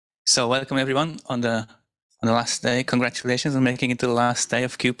So welcome everyone on the last day. Congratulations on making it to the last day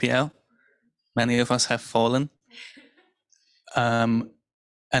of QPL. Many of us have fallen. And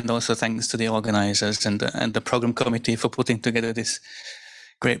also thanks to the organizers and the program committee for putting together this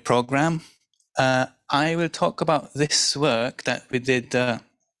great program. I will talk about this work that we did. Well,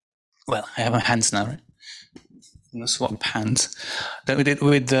 I have my hands now, right? I'm going to swap hands. That we did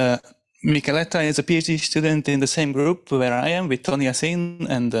with Micheletta is a PhD student in the same group where I am, with Tony Acín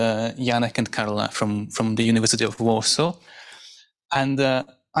and Janek and Karol from the University of Warsaw. And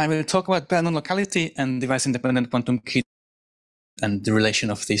I will talk about nonlocality and device-independent quantum key and the relation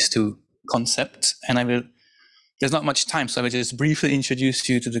of these two concepts. And there's not much time, so I will just briefly introduce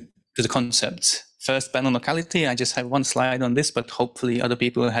you to the concepts. First, nonlocality. I just have one slide on this, but hopefully other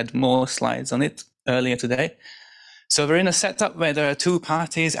people had more slides on it earlier today. So we're in a setup where there are two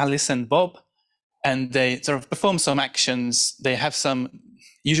parties, Alice and Bob, and they sort of perform some actions. They have some,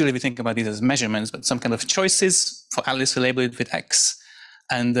 usually we think about these as measurements, but some kind of choices. For Alice, we label it with X.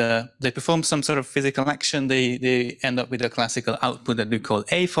 And they perform some sort of physical action. They end up with a classical output that we call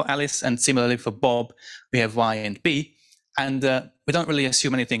A for Alice. And similarly for Bob, we have Y and B. And we don't really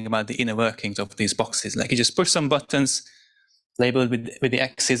assume anything about the inner workings of these boxes. Like you just push some buttons labeled with the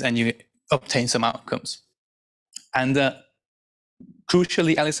X's and you obtain some outcomes. And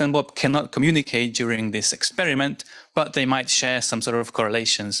crucially, Alice and Bob cannot communicate during this experiment, but they might share some sort of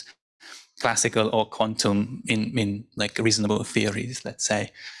correlations, classical or quantum in like reasonable theories, let's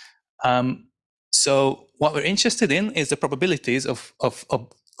say. So what we're interested in is the probabilities of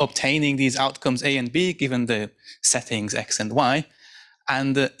obtaining these outcomes A and B, given the settings X and Y.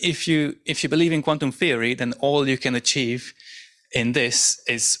 And if you believe in quantum theory, then all you can achieve in this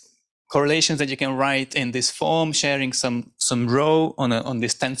is correlations that you can write in this form, sharing some rho on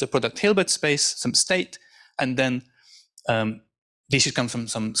this tensor product Hilbert space, some state, and then these should come from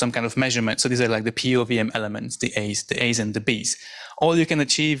some kind of measurement. So these are like the POVM elements, the A's and the B's. All you can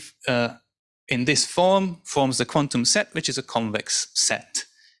achieve in this form forms the quantum set, which is a convex set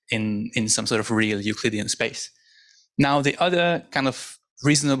in some sort of real Euclidean space. Now the other kind of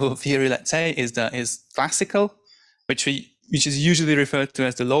reasonable theory, let's say, is classical, which is usually referred to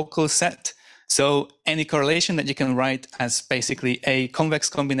as the local set. So any correlation that you can write as basically a convex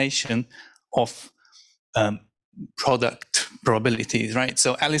combination of product probabilities, right?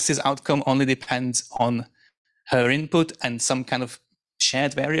 So Alice's outcome only depends on her input and some kind of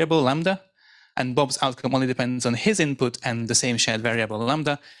shared variable lambda, and Bob's outcome only depends on his input and the same shared variable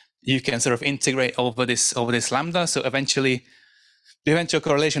lambda. You can sort of integrate over this lambda. So eventually, the eventual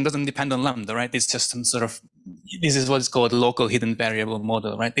correlation doesn't depend on lambda, right? It's just some sort of, this is what's called local hidden variable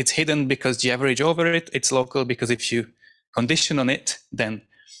model, right? It's hidden because you average over it. It's local because if you condition on it, then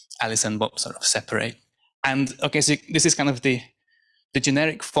Alice and Bob sort of separate. And okay, so this is kind of the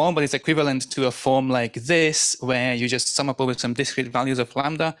generic form, but it's equivalent to a form like this, where you just sum up over some discrete values of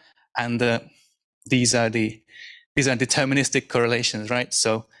lambda, and these are deterministic correlations, right?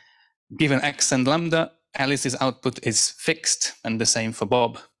 So given X and lambda, Alice's output is fixed, and the same for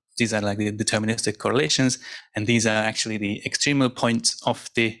Bob. These are like the deterministic correlations, and these are actually the extremal points of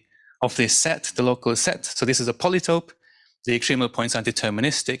this set, the local set. So this is a polytope. The extremal points are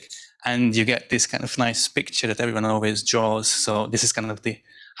deterministic, and you get this kind of nice picture that everyone always draws. So this is kind of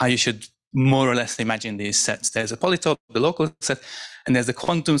how you should more or less imagine these sets. There's a polytope, the local set, and there's the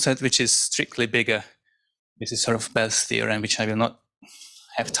quantum set, which is strictly bigger. This is sort of Bell's theorem, which I will not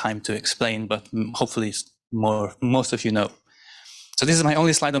have time to explain, but hopefully most of you know. So this is my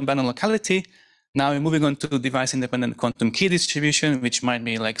only slide on nonlocality. Now we're moving on to device-independent quantum key distribution, which might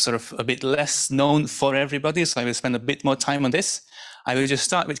be like sort of a bit less known for everybody. So I will spend a bit more time on this. I will just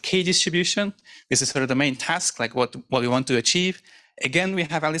start with key distribution. This is sort of the main task, like what we want to achieve. Again, we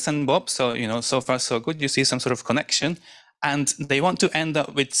have Alice and Bob. So, you know, so far so good. You see some sort of connection, and they want to end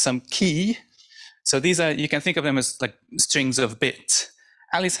up with some key. So these are, you can think of them as like strings of bits.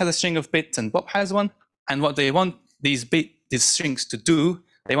 Alice has a string of bits and Bob has one. And what they want these strings to do,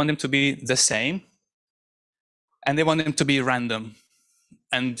 they want them to be the same. And they want them to be random.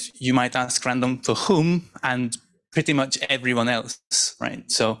 And you might ask random for whom, and pretty much everyone else, right?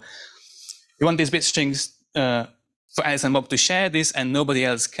 So you want these bit strings for Alice and Bob to share this, and nobody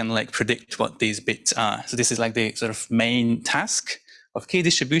else can like predict what these bits are. So this is like the sort of main task of key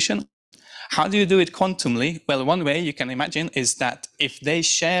distribution. How do you do it quantumly? Well, one way you can imagine is that if they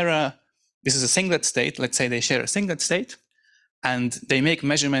share this is a singlet state, let's say they share a singlet state, and they make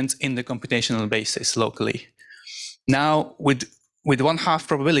measurements in the computational basis locally. Now, with 1/2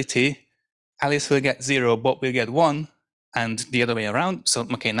 probability, Alice will get 0, Bob will get 1, and the other way around. So,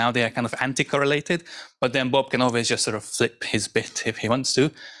 okay, now they are kind of anti-correlated, but then Bob can always just sort of flip his bit if he wants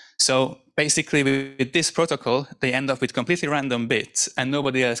to. So basically with this protocol, they end up with completely random bits and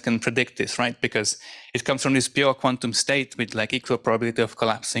nobody else can predict this, right? Because it comes from this pure quantum state with like equal probability of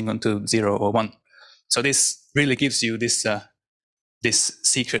collapsing onto 0 or 1. So this really gives you this, this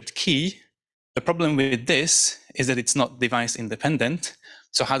secret key. The problem with this is that it's not device independent.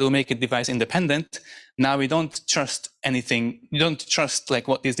 So how do we make it device independent? Now we don't trust anything. You don't trust like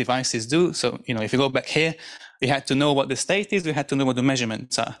what these devices do. So, you know, if you go back here, we had to know what the state is. We had to know what the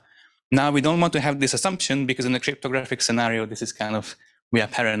measurements are. Now we don't want to have this assumption because in a cryptographic scenario, this is kind of, we are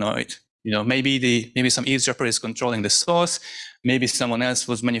paranoid. You know, maybe some eavesdropper is controlling the source. Maybe someone else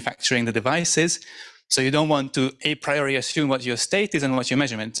was manufacturing the devices. So you don't want to a priori assume what your state is and what your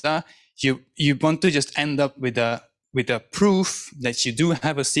measurements are. You want to just end up with a proof that you do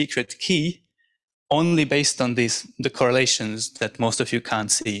have a secret key only based on the correlations that most of you can't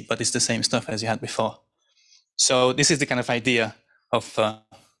see, but it's the same stuff as you had before. So this is the kind of idea of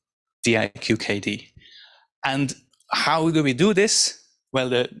DIQKD. And how do we do this? Well,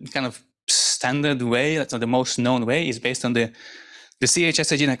 the kind of standard way, that's the most known way, is based on the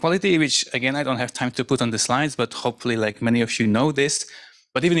CHSH inequality, which again, I don't have time to put on the slides, but hopefully like many of you know this.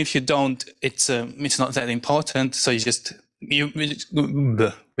 But even if you don't, it's not that important. So we're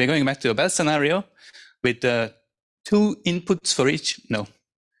going back to a Bell scenario with 2 inputs for each, no,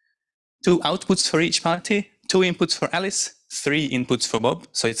 2 outputs for each party, 2 inputs for Alice, 3 inputs for Bob.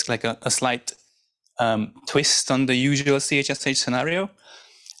 So it's like a slight twist on the usual CHSH scenario.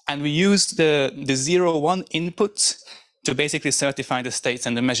 And we use the 0-1 inputs to basically certify the states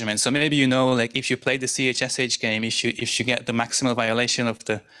and the measurements. So maybe you know, like if you play the CHSH game, if you get the maximal violation of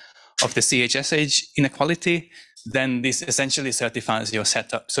the CHSH inequality, then this essentially certifies your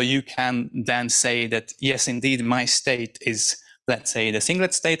setup. So you can then say that, yes, indeed, my state is, let's say, the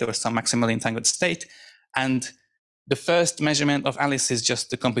singlet state or some maximally entangled state. And the first measurement of Alice is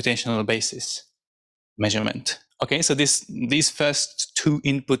just the computational basis measurement. Okay, so these first 2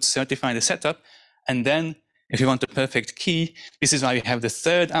 inputs certify the setup. And then if you want a perfect key, this is why we have the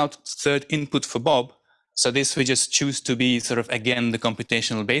third input for Bob. So this we just choose to be sort of, again, the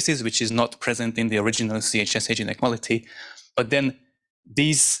computational basis, which is not present in the original CHSH inequality. But then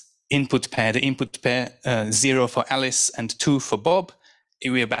these input pair, the input pair 0 for Alice and 2 for Bob,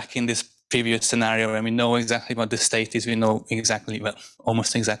 we are back in this previous scenario and we know exactly what the state is. We know exactly, well,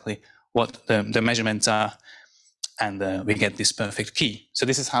 almost exactly what the measurements are. And we get this perfect key. So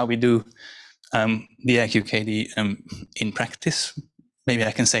this is how we do the IQKD in practice. Maybe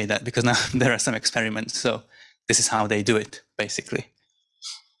I can say that because now there are some experiments. So this is how they do it, basically.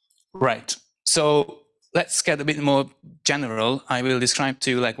 Right. So let's get a bit more general. I will describe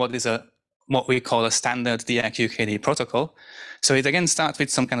to you like what we call a standard DIQKD protocol. So it again starts with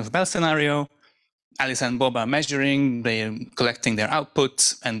some kind of Bell scenario. Alice and Bob are measuring, they are collecting their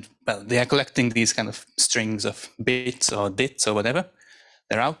outputs, and well, they are collecting these kind of strings of bits or dits or whatever,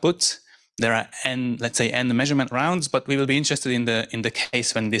 their outputs. There are n, let's say n measurement rounds, but we will be interested in the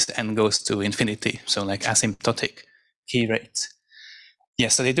case when this n goes to infinity, so like asymptotic key rates.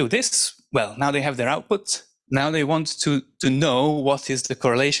 Yes, so they do this. Well, now they have their outputs. Now they want to know what is the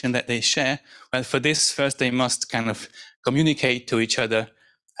correlation that they share. Well, for this, first they must kind of communicate to each other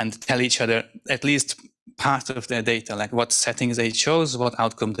and tell each other at least part of their data, like what settings they chose, what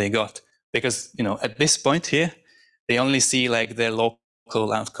outcome they got. Because, you know, at this point here, they only see like their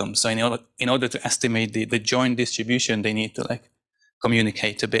local outcomes. So in order to estimate the joint distribution, they need to like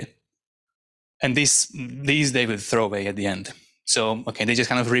communicate a bit. And these they will throw away at the end. So, okay, they just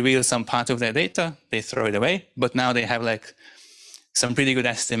kind of reveal some part of their data, they throw it away, but now they have like some pretty good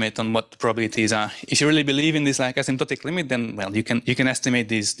estimate on what the probabilities are. If you really believe in this like asymptotic limit, then well, you can estimate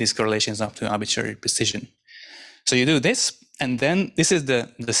these correlations up to arbitrary precision. So you do this, and then this is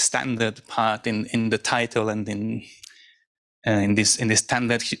the standard part in the title and in this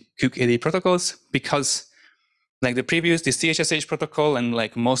standard QKD protocols, because like the CHSH protocol and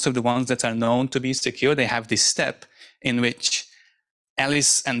like most of the ones that are known to be secure, they have this step in which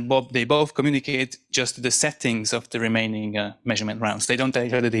Alice and Bob, they both communicate just the settings of the remaining measurement rounds. They don't tell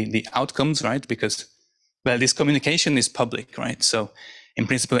each other the outcomes, right? Because, well, this communication is public, right? So in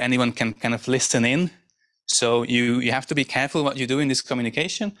principle, anyone can kind of listen in. So you have to be careful what you do in this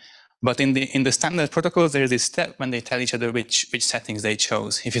communication. But in the standard protocols, there is this step when they tell each other which settings they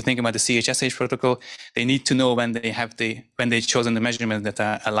chose. If you think about the CHSH protocol, they need to know when they've chosen the measurements that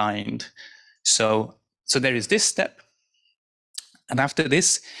are aligned. So there is this step. And after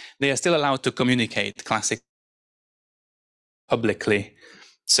this, they are still allowed to communicate classically publicly.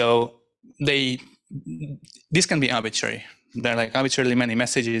 So this can be arbitrary. There are like arbitrarily many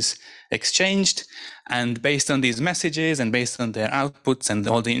messages exchanged, and based on these messages and based on their outputs and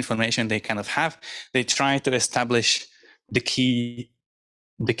all the information they kind of have, they try to establish the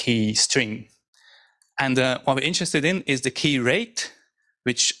key string. And what we're interested in is the key rate,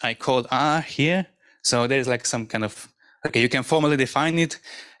 which I called R here. So there's like some kind of, okay, you can formally define it.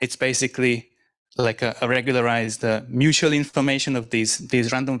 It's basically like a regularized mutual information of these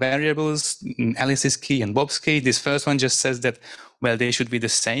random variables, Alice's key and Bob's key. This first one just says that, well, they should be the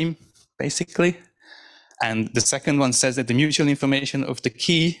same, basically. And the second one says that the mutual information of the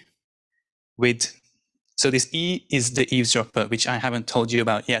key with, so this E is the eavesdropper, which I haven't told you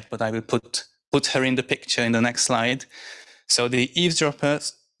about yet, but I will put her in the picture in the next slide. So the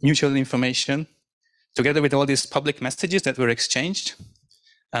eavesdropper's mutual information, together with all these public messages that were exchanged,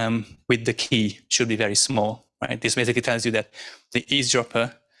 with the key should be very small, right? This basically tells you that the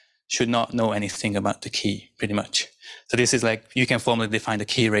eavesdropper should not know anything about the key, pretty much. So this is like, you can formally define the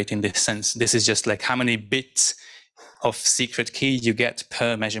key rate in this sense. This is just like how many bits of secret key you get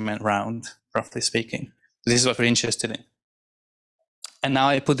per measurement round, roughly speaking. This is what we're interested in. And now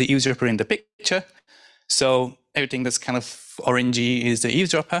I put the eavesdropper in the picture. So everything that's kind of orangey is the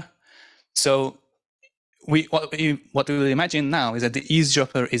eavesdropper. So what we will imagine now is that the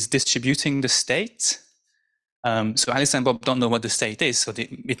eavesdropper is distributing the state. So Alice and Bob don't know what the state is, so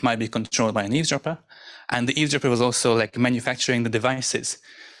it might be controlled by an eavesdropper. And the eavesdropper was also like manufacturing the devices.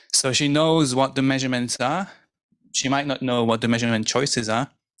 So she knows what the measurements are. She might not know what the measurement choices are.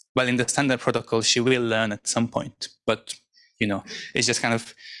 Well, in the standard protocol, she will learn at some point, but you know, it's just kind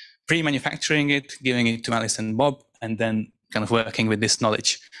of pre-manufacturing it, giving it to Alice and Bob, and then kind of working with this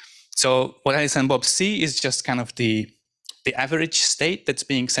knowledge. So what Alice and Bob see is just kind of the average state that's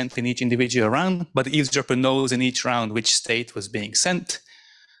being sent in each individual round, but the eavesdropper knows in each round which state was being sent.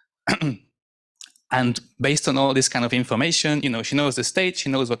 And based on all this kind of information, you know, she knows the state, she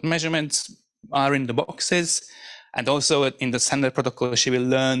knows what measurements are in the boxes, and also in the standard protocol, she will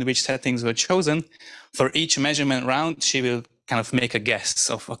learn which settings were chosen. For each measurement round, she will kind of make a guess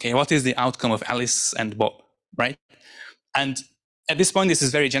of, okay, what is the outcome of Alice and Bob, right? And at this point, this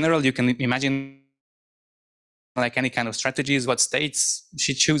is very general. You can imagine like any kind of strategies, what states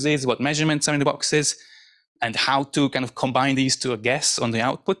she chooses, what measurements are in the boxes, and how to kind of combine these to a guess on the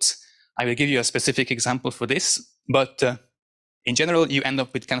outputs. I will give you a specific example for this, but in general, you end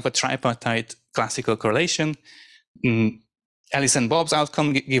up with kind of a tripartite classical correlation. Alice and Bob's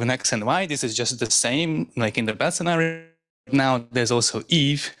outcome given X and Y, this is just the same like in the Bell scenario. Now there's also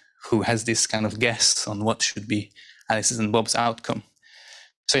Eve, who has this kind of guess on what should be Alice's and Bob's outcome.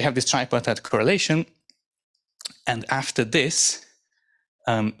 So you have this tripartite correlation. And after this,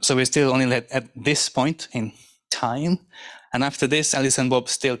 so we're still only at this point in time. And after this, Alice and Bob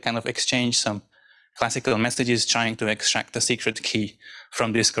still kind of exchange some classical messages trying to extract a secret key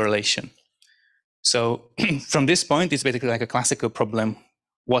from this correlation. So from this point, it's basically like a classical problem.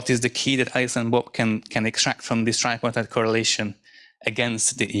 What is the key that Alice and Bob can extract from this tripartite correlation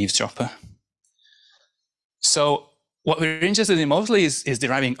against the eavesdropper? So what we're interested in mostly is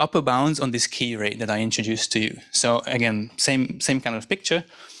deriving upper bounds on this key rate that I introduced to you. So again, same kind of picture.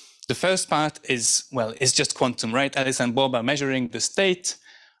 The first part is, well, it's just quantum, right? Alice and Bob are measuring the state,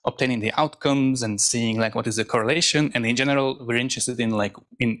 obtaining the outcomes and seeing like what is the correlation. And in general, we're interested in like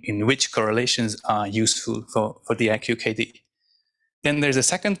in which correlations are useful for the DIQ-KD. Then there's a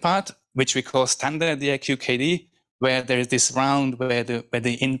second part, which we call standard DIQ-KD, where there is this round where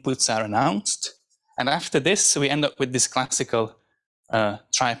the inputs are announced. And after this, we end up with this classical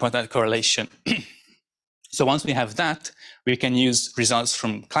tripartite correlation. So once we have that, we can use results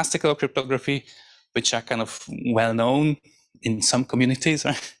from classical cryptography, which are kind of well known in some communities,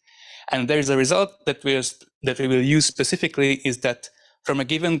 right? And there is a result that we will use specifically is that from a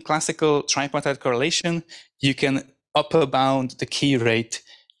given classical tripartite correlation, you can upper bound the key rate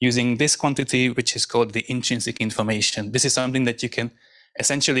using this quantity, which is called the intrinsic information. This is something that you can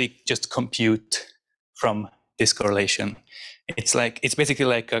essentially just compute from this correlation. It's basically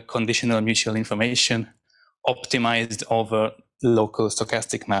like a conditional mutual information optimized over local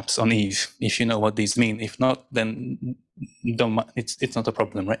stochastic maps on Eve, if you know what these mean. If not, then it's not a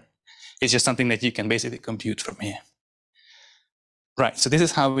problem, right? It's just something that you can basically compute from here. Right, so this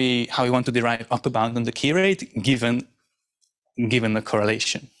is how we want to derive upper bound on the key rate given the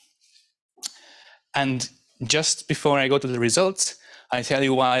correlation. And just before I go to the results, I tell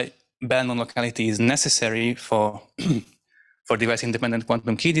you why Bell nonlocality is necessary for device-independent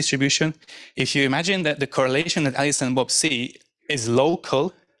quantum key distribution. If you imagine that the correlation that Alice and Bob see is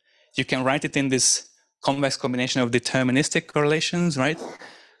local, you can write it in this convex combination of deterministic correlations, right?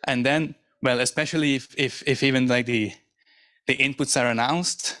 And then, well, especially if even like the the inputs are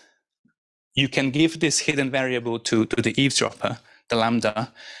announced. You can give this hidden variable to the eavesdropper, the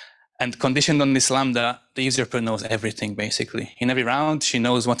lambda, and conditioned on this lambda, the eavesdropper knows everything, basically. In every round, she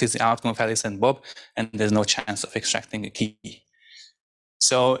knows what is the outcome of Alice and Bob, and there's no chance of extracting a key.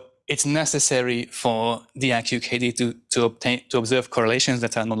 So it's necessary for the IQKD to observe correlations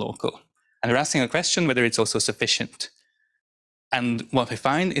that are non-local. And we're asking a question whether it's also sufficient. And what we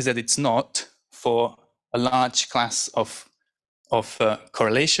find is that it's not for a large class of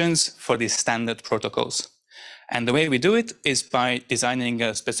correlations for these standard protocols. And the way we do it is by designing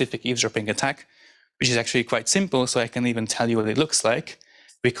a specific eavesdropping attack, which is actually quite simple, so I can even tell you what it looks like.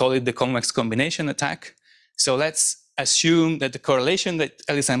 We call it the convex combination attack. So let's assume that the correlation that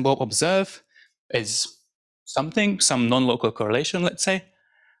Alice and Bob observe is something, some non-local correlation, let's say.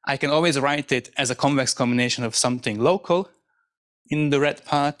 I can always write it as a convex combination of something local in the red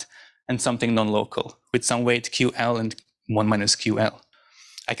part and something non-local with some weight QL and 1 minus QL.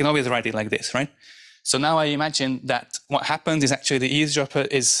 I can always write it like this, right? So now I imagine that what happens is actually the eavesdropper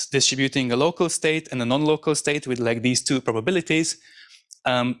is distributing a local state and a non-local state with like these two probabilities.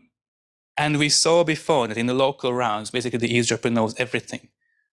 And we saw before that in the local rounds, basically the eavesdropper knows everything.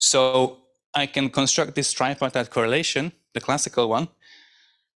 So I can construct this tripartite correlation, the classical one,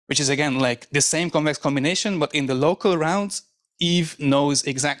 which is again like the same convex combination, but in the local rounds, Eve knows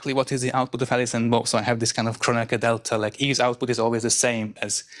exactly what is the output of Alice and Bob. So I have this kind of Kronecker delta, like Eve's output is always the same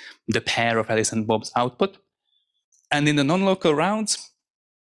as the pair of Alice and Bob's output. And in the non-local rounds,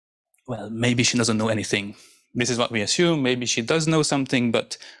 well, maybe she doesn't know anything. This is what we assume. Maybe she does know something,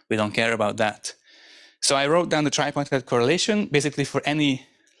 but we don't care about that. So I wrote down the tripartite correlation, basically for any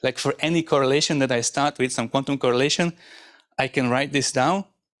correlation that I start with, some quantum correlation, I can write this down.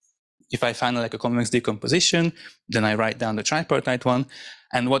 If I find like a convex decomposition, then I write down the tripartite one.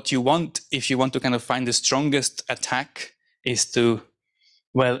 And what you want, if you want to kind of find the strongest attack, is to,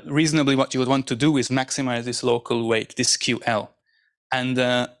 well, reasonably what you would want to do is maximize this local weight, this QL. And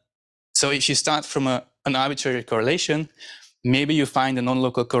so if you start from an arbitrary correlation, maybe you find a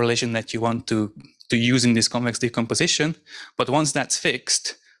non-local correlation that you want to use in this convex decomposition. But once that's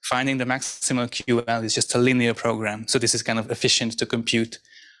fixed, finding the maximal QL is just a linear program. So this is kind of efficient to compute.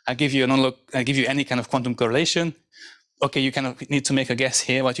 I give you any kind of quantum correlation. Okay, you kind of need to make a guess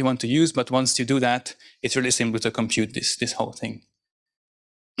here what you want to use, but once you do that, it's really simple to compute this whole thing.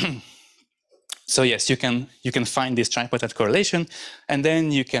 So yes, you can find this tripartite correlation, and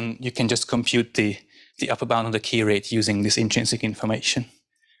then you can just compute the upper bound of the key rate using this intrinsic information.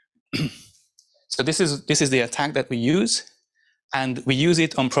 So this is the attack that we use, and we use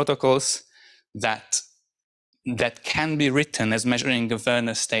it on protocols that can be written as measuring a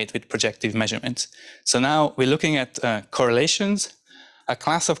Werner state with projective measurements. So now we're looking at correlations, a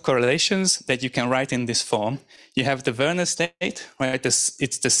class of correlations that you can write in this form. You have the Werner state, right?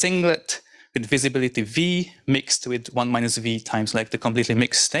 It's the singlet with visibility V mixed with 1 minus V times like the completely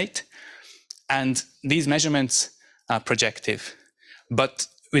mixed state. And these measurements are projective, but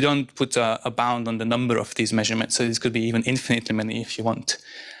we don't put a bound on the number of these measurements. So this could be even infinitely many if you want.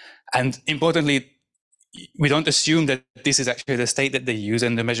 And importantly, we don't assume that this is actually the state that they use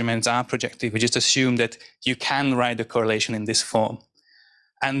and the measurements are projective. We just assume that you can write the correlation in this form.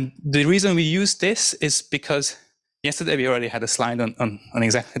 And the reason we use this is because yesterday we already had a slide on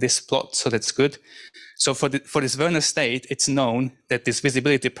exactly this plot, so that's good. So for this Werner state, it's known that this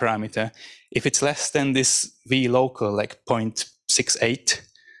visibility parameter, if it's less than this V local, like 0.68,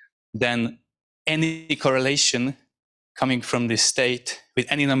 then any correlation coming from this state with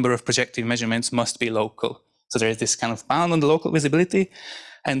any number of projective measurements must be local. So there is this kind of bound on the local visibility.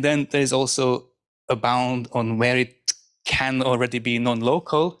 And then there is also a bound on where it can already be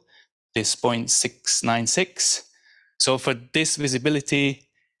non-local, this 0.696. So for this visibility,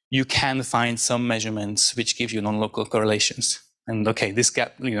 you can find some measurements which give you non-local correlations. And okay, this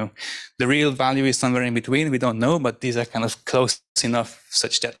gap, the real value is somewhere in between. We don't know, but these are kind of close enough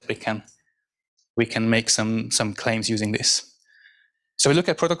such that we can make some claims using this. So we look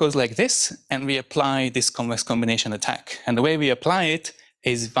at protocols like this, and we apply this convex combination attack. And the way we apply it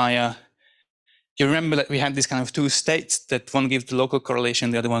is via, you remember that we had these kind of two states, that one gives the local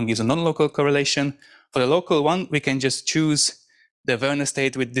correlation, the other one gives a non-local correlation. For the local one, we can just choose the Werner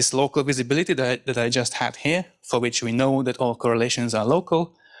state with this local visibility that I just had here, for which we know that all correlations are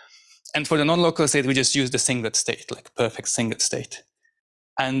local. And for the non-local state, we just use the singlet state, like perfect singlet state.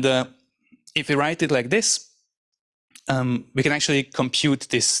 And if we write it like this, we can actually compute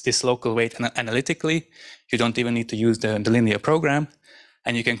this local weight analytically. You don't even need to use the linear program,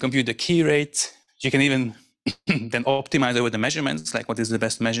 and you can compute the key rate. You can even then optimize over the measurements, like what is the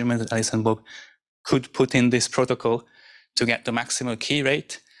best measurement that Alice and Bob could put in this protocol. to get the maximal key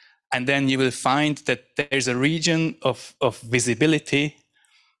rate. And then you will find that there's a region of visibility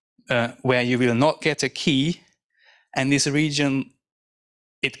where you will not get a key. And this region,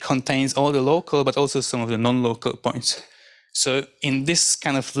 it contains all the local, but also some of the non-local points. So in this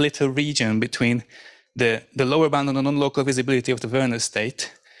kind of little region between the lower bound on the non-local visibility of the Werner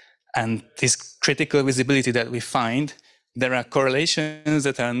state and this critical visibility that we find, there are correlations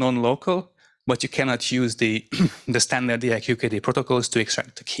that are non-local, but you cannot use the standard DIQKD protocols to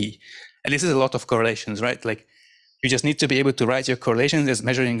extract the key. And this is a lot of correlations, right? Like you just need to be able to write your correlations as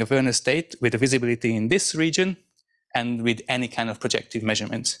measuring a Werner state with a visibility in this region and with any kind of projective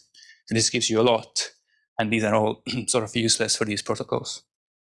measurements. So this gives you a lot, and these are all sort of useless for these protocols.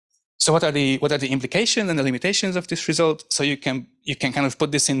 So what are the implications and the limitations of this result? So you can kind of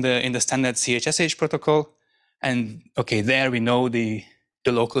put this in the standard CHSH protocol, and okay, there we know the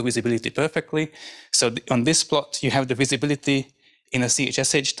local visibility perfectly. So on this plot, you have the visibility in a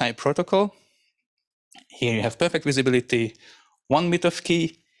CHSH type protocol. Here you have perfect visibility, 1 bit of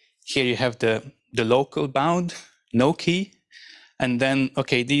key. Here you have the local bound, no key. And then,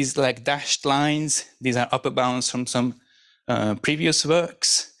 okay, these like dashed lines, these are upper bounds from some previous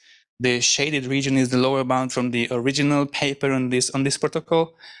works. The shaded region is the lower bound from the original paper on this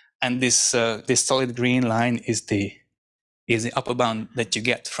protocol. And this solid green line is the upper bound that you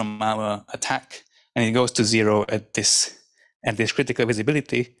get from our attack. And it goes to 0 at this critical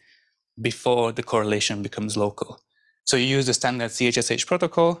visibility before the correlation becomes local. So you use the standard CHSH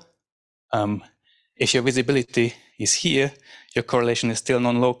protocol. If your visibility is here, your correlation is still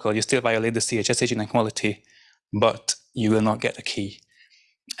non-local. You still violate the CHSH inequality, but you will not get a key.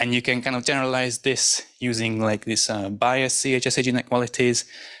 And you can kind of generalize this using like this bias CHSH inequalities.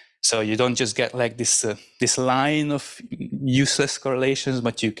 So you don't just get like this line of useless correlations,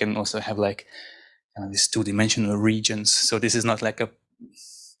 but you can also have like these two-dimensional regions. So this is not like a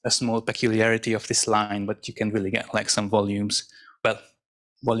small peculiarity of this line, but you can really get like some volumes. Well,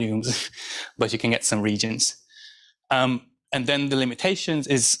 volumes, but you can get some regions. And then the limitations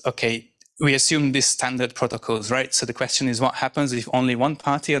is, okay, we assume these standard protocols, right? So the question is what happens if only one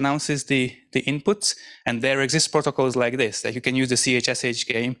party announces the inputs, and there exist protocols like this, that you can use the CHSH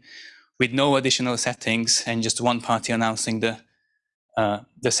game with no additional settings and just one party announcing the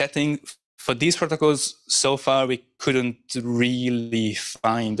setting. For these protocols, so far, we couldn't really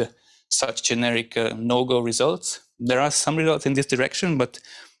find such generic no-go results. There are some results in this direction, but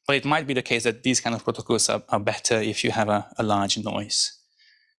it might be the case that these kind of protocols are better if you have a large noise.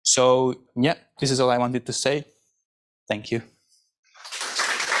 So yeah, this is all I wanted to say. Thank you.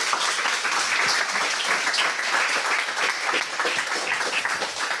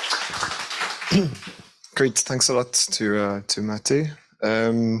 Great, thanks a lot to Máté.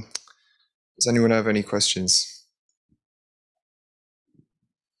 Does anyone have any questions?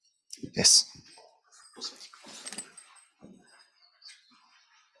 Yes.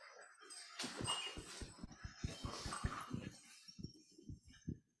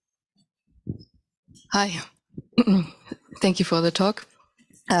 Hi, thank you for the talk.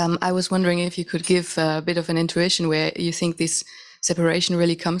 I was wondering if you could give a bit of an intuition where you think this separation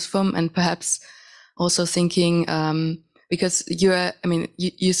really comes from, and perhaps also thinking, because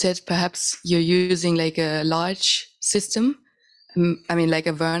you said perhaps you're using like a large system, like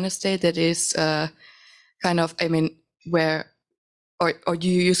a Werner state that is kind of, where, or do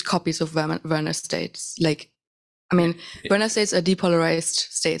you use copies of Werner states? Like, Werner states are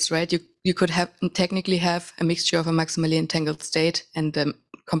depolarized states, right? You could technically have a mixture of a maximally entangled state and a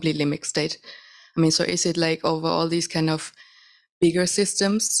completely mixed state. So is it like over all these kind of bigger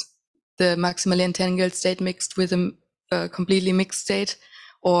systems, the maximally entangled state mixed with a completely mixed state,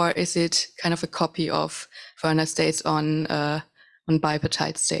 or is it kind of a copy of Werner states on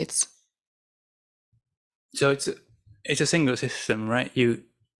bipartite states? So it's a single system, right?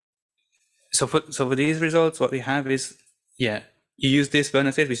 So for these results, what we have is, yeah, you use this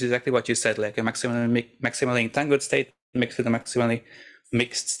Werner state, which is exactly what you said, like a maximally entangled state mixed with a maximally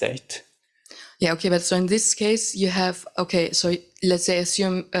mixed state. Yeah, okay, but so in this case, you have, okay, so let's say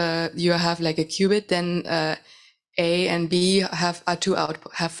assume you have like a qubit, then A and B have two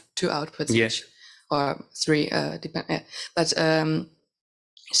outputs yes. each, or three, depend. Yeah. But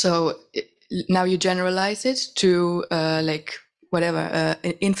so now you generalize it to like whatever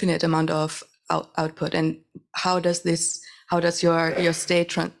an infinite amount of output, and how does your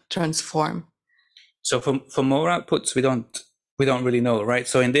state transform? So for more outputs, we don't really know, right?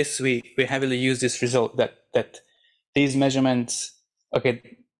 So in this, we heavily use this result that these measurements, okay,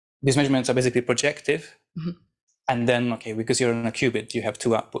 these measurements are basically projective, mm-hmm. And then, okay, because you're in a qubit, you have two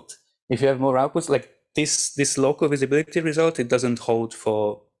outputs. If you have more outputs, like this local visibility result, it doesn't hold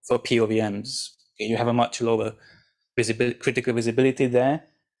for POVMs. Okay, you have a much lower critical visibility there.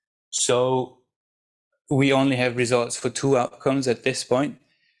 So we only have results for 2 outcomes at this point.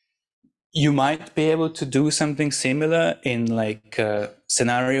 You might be able to do something similar in like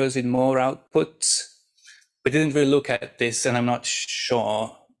scenarios with more outputs. We didn't really look at this, and I'm not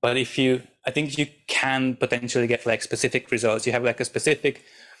sure. But I think you can potentially get like specific results. You have like a specific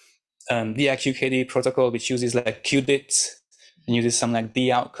DRQKD protocol which uses like Qudits and uses some like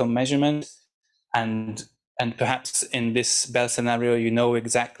D outcome measurement, and perhaps in this Bell scenario, you know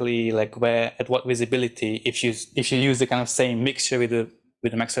exactly like where at what visibility, if you use the kind of same mixture with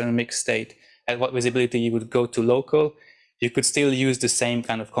the maximum mixed state, at what visibility you would go to local. You could still use the same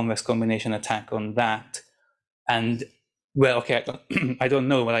kind of convex combination attack on that. And well, okay, I don't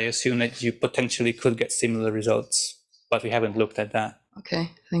know, but I assume that you potentially could get similar results, but we haven't looked at that.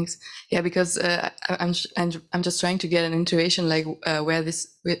 Okay, thanks. Yeah, because I'm just trying to get an intuition like where this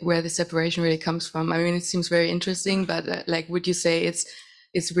separation really comes from. I mean, it seems very interesting, but like, would you say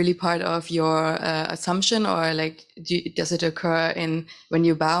it's really part of your assumption, or like does it occur in when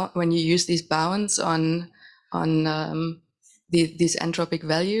you use these bounds on these entropic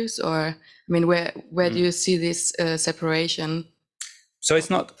values, or I mean, where do you see this separation? So it's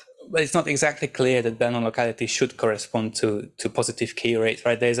not exactly clear that Bell non-locality should correspond to positive key rate,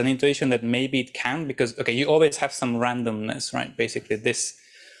 right? There's an intuition that maybe it can, because okay, you always have some randomness, right? Basically this,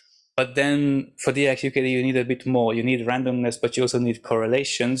 but then for DRQKD you need a bit more. You need randomness, but you also need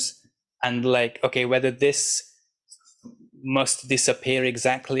correlations. And like, okay, whether this must disappear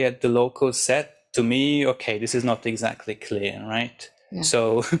exactly at the local set, to me, okay, this is not exactly clear, right? Yeah.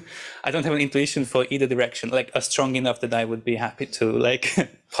 So I don't have an intuition for either direction, like a strong enough that I would be happy to like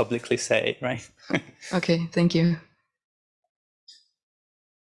publicly say, right? Okay, thank you.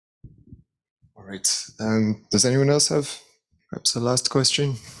 All right. Does anyone else have perhaps a last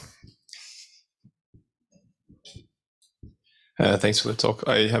question? Thanks for the talk.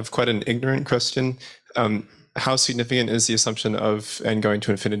 I have quite an ignorant question. How significant is the assumption of n going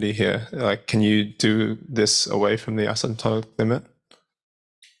to infinity here? Like, can you do this away from the asymptotic limit?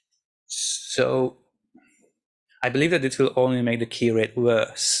 So I believe that it will only make the key rate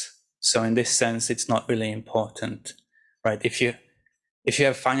worse. So in this sense, it's not really important, right? If you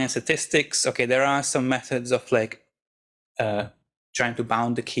have finite statistics, okay, there are some methods of like trying to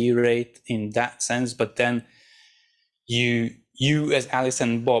bound the key rate in that sense, but then you as Alice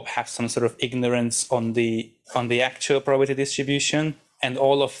and Bob have some sort of ignorance on the actual probability distribution, and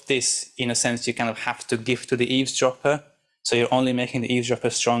all of this, in a sense, you kind of have to give to the eavesdropper. So you're only making the eavesdropper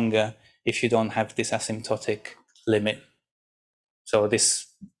stronger if you don't have this asymptotic limit. So this,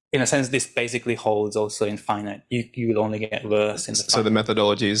 in a sense, this basically holds also in finite. You will only get worse in the finite. So the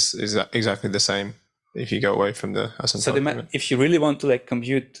methodology is exactly the same if you go away from the asymptotic limit? If you really want to like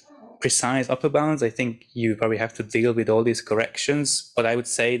compute precise upper bounds, I think you probably have to deal with all these corrections. But I would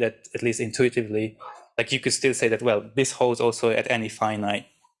say that at least intuitively, like you could still say that, well, this holds also at any finite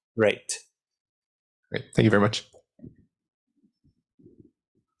rate. Great. Thank you very much.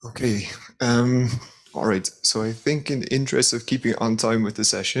 Okay. All right. So I think in the interest of keeping on time with the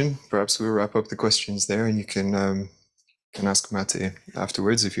session, perhaps we'll wrap up the questions there, and you can ask Máté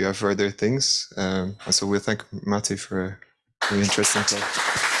afterwards if you have further things. And so we'll thank Máté for a very interesting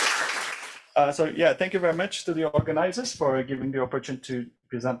talk. So yeah, thank you very much to the organizers for giving the opportunity to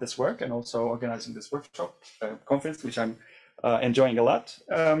present this work, and also organizing this workshop conference, which I'm enjoying a lot.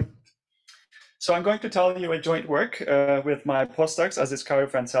 So I'm going to tell you a joint work with my postdocs, Aziz,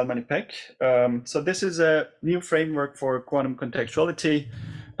 Kharoof, and Selman, Ipek. So this is a new framework for quantum contextuality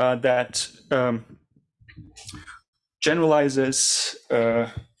that generalizes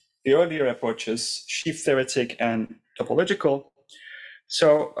the earlier approaches, sheaf theoretic and topological.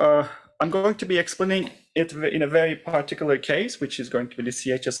 So I'm going to be explaining it in a very particular case, which is going to be the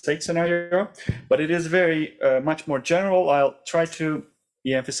CHS8 scenario, but it is very much more general. I'll try to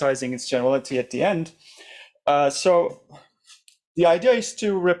be emphasizing its generality at the end. So the idea is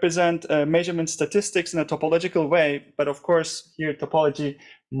to represent measurement statistics in a topological way, but of course here topology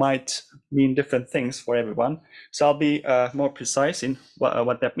might mean different things for everyone. So I'll be more precise in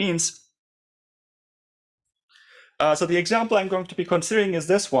what that means. So the example I'm going to be considering is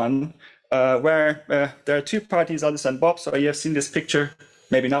this one, where there are two parties, Alice and Bob. So you have seen this picture,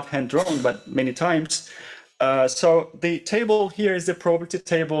 maybe not hand-drawn, but many times. So the table here is the probability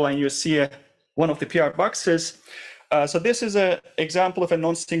table, and you see one of the PR boxes. So this is an example of a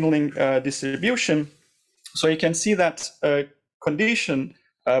non-signaling distribution. So you can see that condition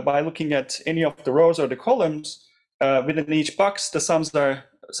by looking at any of the rows or the columns within each box, the sums are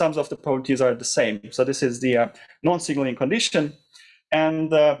sums of the probabilities are the same. So this is the non-signaling condition.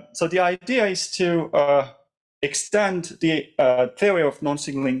 And so the idea is to extend the theory of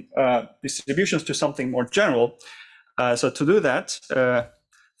non-signaling distributions to something more general. So to do that,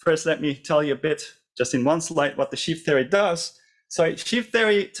 first let me tell you a bit, just in one slide, what the sheaf theory does. So sheaf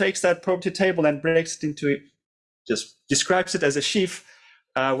theory takes that probability table and breaks it into, just describes it as a sheaf,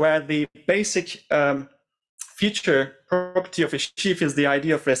 where the basic feature property of a sheaf is the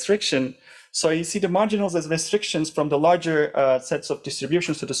idea of restriction. So you see the marginals as restrictions from the larger sets of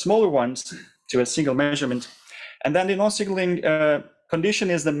distributions to the smaller ones to a single measurement. And then the non-signaling condition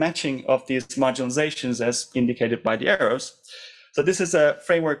is the matching of these marginalizations as indicated by the arrows. So this is a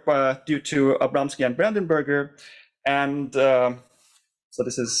framework due to Abramsky and Brandenberger. And so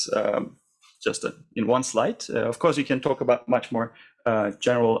this is just in one slide. Of course, you can talk about much more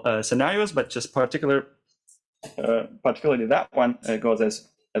general scenarios, but just particularly that one goes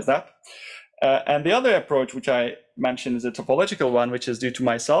as that. And the other approach, which I mentioned, is a topological one, which is due to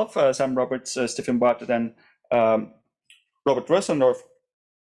myself, Sam Roberts, Stephen Bartlett, and Robert Raussendorf.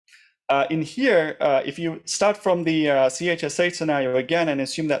 In here, if you start from the CHS8 scenario again and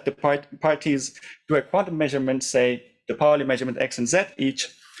assume that the parties do a quantum measurement, say the Pauli measurement X and Z each,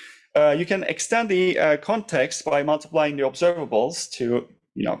 you can extend the context by multiplying the observables to,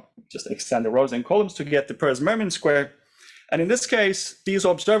 just extend the rows and columns to get the Peirce-Mermin square. And in this case, these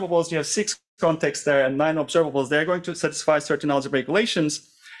observables, you have 6 contexts there and 9 observables. They're going to satisfy certain algebraic relations.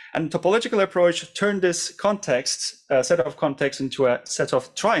 And the topological approach turned this context, set of contexts, into a set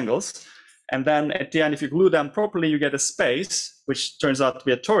of triangles. And then at the end, if you glue them properly, you get a space, which turns out to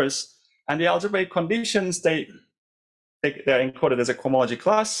be a torus. And the algebraic conditions, they're encoded as a cohomology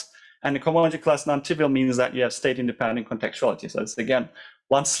class. And the cohomology class non-trivial means that you have state-independent contextuality. So it's, again,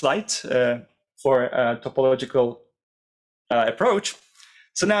 one slide for a topological approach.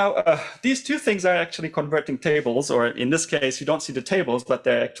 So now these two things are actually converting tables, or in this case, you don't see the tables, but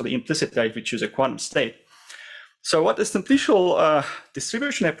they're actually implicit there if you choose a quantum state. So what the simplicial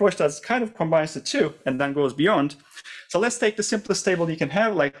distribution approach does kind of combines the two and then goes beyond. So let's take the simplest table you can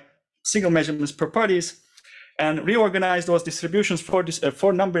have, like single measurements per parties, and reorganize those distributions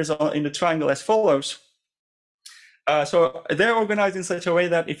for numbers in the triangle as follows. So they're organized in such a way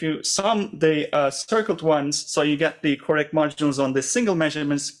that if you sum the circled ones, so you get the correct marginals on the single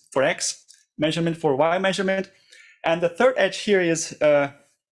measurements for X measurement, for Y measurement. And the third edge here is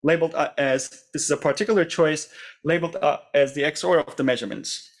labeled as, this is a particular choice, labeled as the XOR of the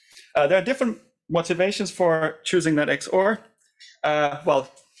measurements. There are different motivations for choosing that XOR. Well,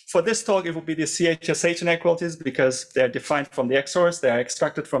 for this talk, it will be the CHSH inequalities because they're defined from the XORs, they're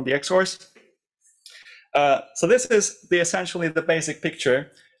extracted from the XORs. So this is essentially the basic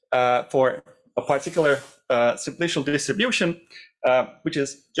picture for a particular simplicial distribution, which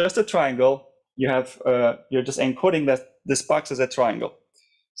is just a triangle. You have you're just encoding this box as a triangle.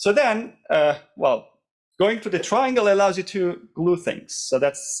 So then, well, going to the triangle allows you to glue things. So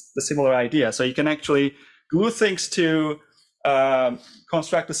that's the similar idea. So you can actually glue things to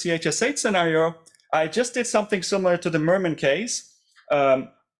construct the CHS8 scenario. I just did something similar to the Mermin case.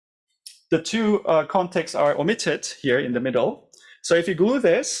 The two contexts are omitted here in the middle. So if you glue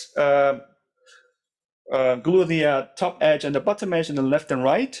this, glue the top edge and the bottom edge in the left and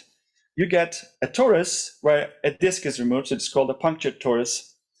right, you get a torus where a disk is removed. So it's called a punctured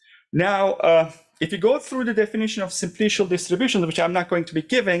torus. Now, if you go through the definition of simplicial distributions, which I'm not going to be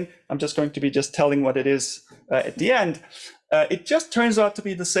giving, I'm just going to be just telling what it is at the end. It just turns out to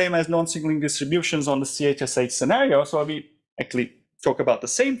be the same as non-signaling distributions on the CHS8 scenario. So we actually talk about the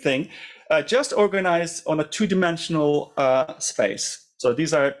same thing, just organized on a two-dimensional space. So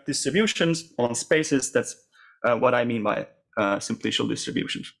these are distributions on spaces. That's what I mean by simplicial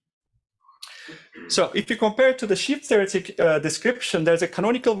distributions. So if you compare it to the sheaf theoretic description, there's a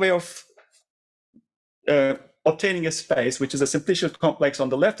canonical way of obtaining a space, which is a simplicial complex on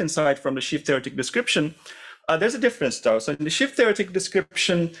the left-hand side from the sheaf theoretic description. There's a difference though. So in the sheaf theoretic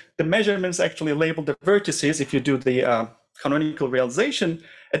description, the measurements actually label the vertices if you do the canonical realization.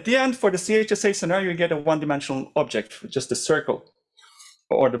 At the end, for the CHSA scenario, you get a one-dimensional object, just a circle,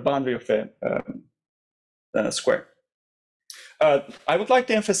 or the boundary of a square. I would like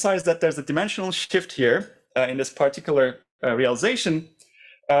to emphasize that there's a dimensional shift here in this particular realization.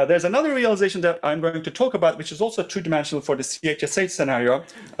 There's another realization that I'm going to talk about, which is also two-dimensional for the CHSA scenario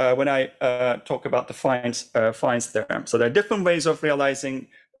when I talk about the Fines theorem. So there are different ways of realizing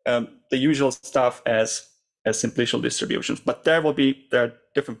the usual stuff as simplicial distributions, but there are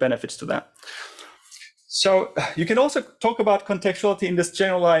different benefits to that. So you can also talk about contextuality in this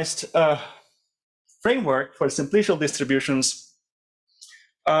generalized framework for simplicial distributions.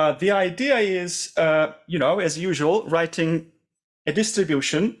 The idea is, as usual, writing a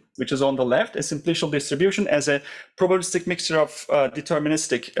distribution, which is on the left, a simplicial distribution, as a probabilistic mixture of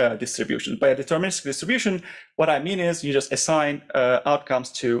deterministic distributions. By a deterministic distribution, what I mean is you just assign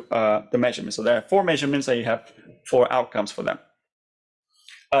outcomes to the measurements. So there are 4 measurements and you have 4 outcomes for them.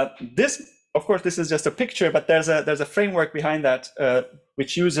 Of course, this is just a picture, but there's a framework behind that,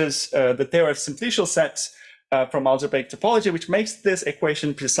 which uses the theory of simplicial sets from algebraic topology, which makes this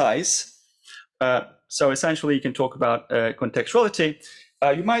equation precise. So essentially, you can talk about contextuality.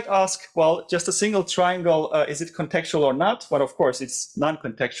 You might ask, well, just a single triangle, is it contextual or not? Well, of course, it's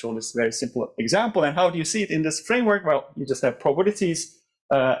non-contextual. It's a very simple example. And how do you see it in this framework? Well, you just have probabilities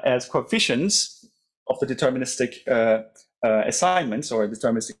as coefficients of the deterministic assignments or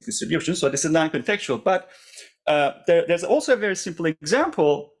deterministic distributions. So this is non-contextual. But there's also a very simple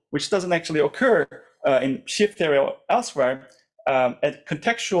example, which doesn't actually occur in shift theory or elsewhere, a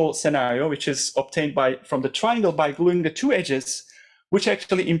contextual scenario, which is obtained from the triangle by gluing the 2 edges, which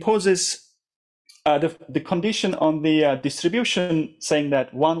actually imposes the condition on the distribution saying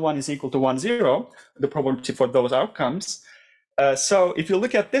that 1, 1 is equal to 1, 0, the probability for those outcomes. So if you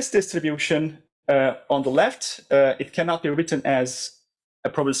look at this distribution on the left, it cannot be written as a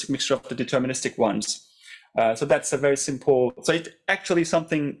probabilistic mixture of the deterministic ones. So that's a very simple, so it's actually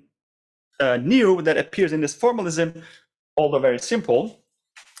something new that appears in this formalism, although very simple,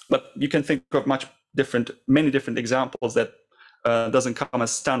 but you can think of many different examples that doesn't come as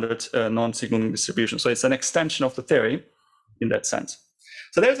standard non-signaling distribution. So it's an extension of the theory in that sense.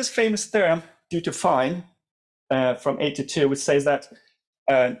 So there's this famous theorem due to Fine from 82, which says that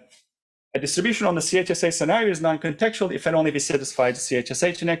a distribution on the CHSH scenario is non-contextual if and only if we satisfy the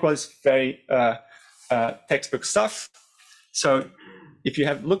CHSH inequality. It's very textbook stuff. So if you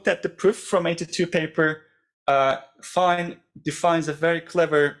have looked at the proof from 82 paper, Fine defines a very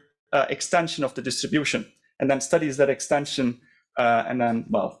clever extension of the distribution and then studies that extension and then,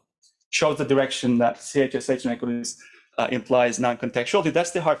 well, shows the direction that CHSH inequalities implies non-contextuality.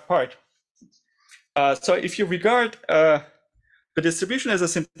 That's the hard part. So if you regard the distribution as a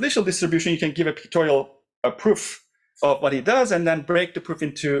simplicial distribution, you can give a pictorial proof of what it does and then break the proof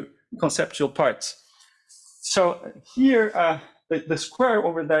into conceptual parts. So here, the square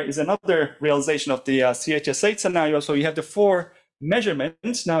over there is another realization of the CHSH scenario. So you have the 4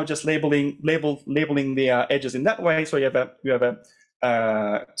 measurements, now just labeling the edges in that way. So you have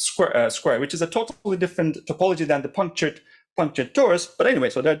a square, which is a totally different topology than the punctured torus. But anyway,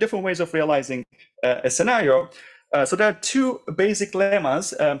 so there are different ways of realizing a scenario. So there are 2 basic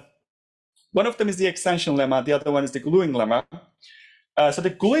lemmas. One of them is the extension lemma. The other one is the gluing lemma. So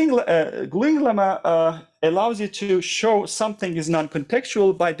the gluing lemma allows you to show something is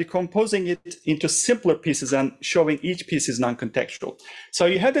non-contextual by decomposing it into simpler pieces and showing each piece is non-contextual. So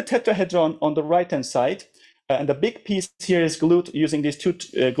you have the tetrahedron on the right-hand side, and the big piece here is glued using these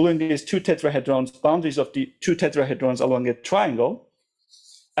gluing these 2 tetrahedrons, boundaries of the 2 tetrahedrons along a triangle.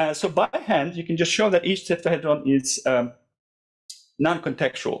 So by hand, you can just show that each tetrahedron is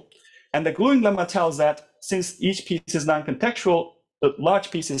non-contextual. And the gluing lemma tells that since each piece is non-contextual, the large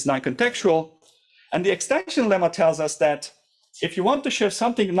piece is non-contextual. And the extension lemma tells us that if you want to show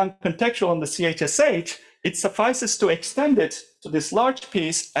something non-contextual on the CHSH, it suffices to extend it to this large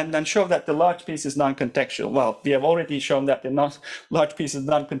piece and then show that the large piece is non-contextual. Well, we have already shown that the large piece is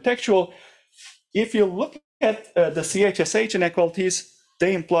non-contextual. If you look at the CHSH inequalities,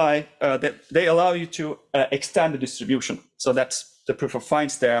 they imply that they allow you to extend the distribution. So that's the proof of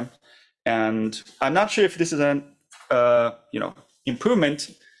Fine's theorem. And I'm not sure if this is an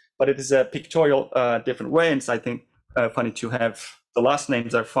improvement, but it is a pictorial different way. And it's, I think, funny to have the last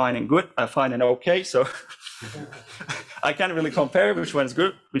names are Fine and good, Fine and okay. So I can't really compare which one's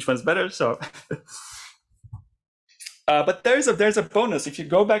good, which one's better. So, but there's a bonus. If you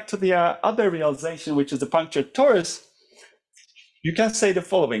go back to the other realization, which is the punctured torus, you can say the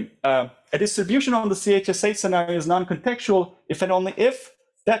following: a distribution on the CHSH scenario is non-contextual if and only if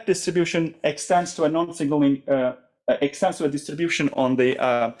that distribution extends to a non-signaling extends to a distribution on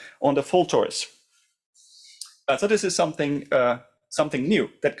the full torus. So this is something new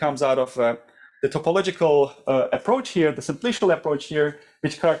that comes out of the topological approach here, the simplicial approach here,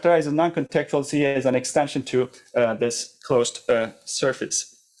 which characterizes non-contextuality as an extension to this closed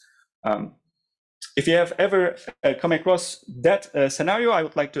surface. If you have ever come across that scenario, I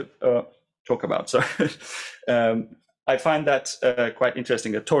would like to talk about. So I find that quite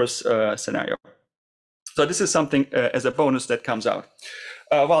interesting, the torus scenario. So this is something as a bonus that comes out.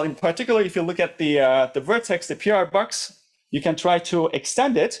 Well, in particular, if you look at the vertex, the PR box, you can try to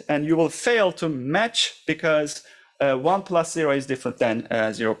extend it and you will fail to match because 1 plus 0 is different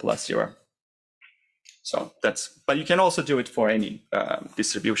than 0 plus 0. So that's, but you can also do it for any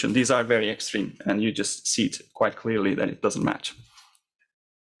distribution. These are very extreme, and you just see it quite clearly that it doesn't match.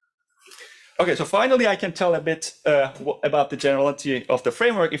 Okay, so finally, I can tell a bit about the generality of the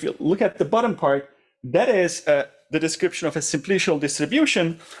framework. If you look at the bottom part, that is the description of a simplicial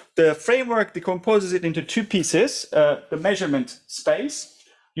distribution. The framework decomposes it into two pieces, the measurement space.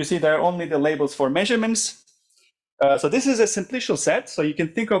 You see there are only the labels for measurements. So this is a simplicial set, so you can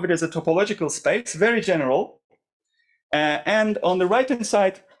think of it as a topological space, very general. And on the right-hand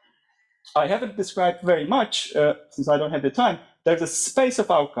side, I haven't described very much, since I don't have the time. There's a space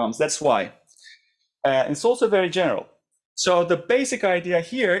of outcomes, that's why. It's also very general. So the basic idea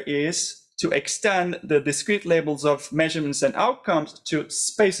here is to extend the discrete labels of measurements and outcomes to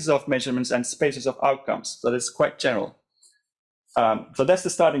spaces of measurements and spaces of outcomes. So that's quite general. So that's the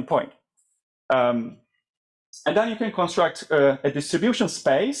starting point. And then you can construct a distribution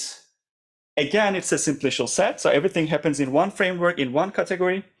space. Again, it's a simplicial set. So everything happens in one framework, in one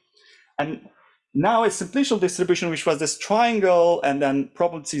category. And now a simplicial distribution, which was this triangle and then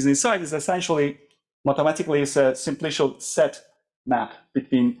probabilities inside, is essentially mathematically is a simplicial set map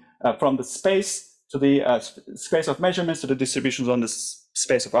between from the space to the space of measurements to the distributions on the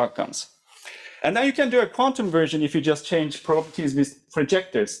space of outcomes. And now you can do a quantum version if you just change probabilities with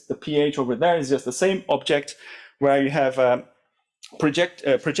projectors. The pH over there is just the same object where you have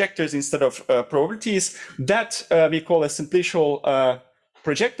projectors instead of probabilities. That we call a simplicial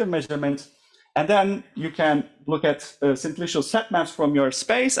projector measurement. And then you can look at simplicial set maps from your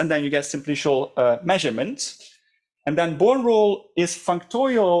space, and then you get simplicial measurements. And then Born rule is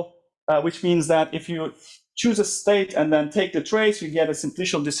functorial, which means that if you choose a state and then take the trace, you get a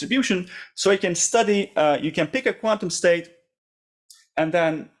simplicial distribution. So you can study, you can pick a quantum state and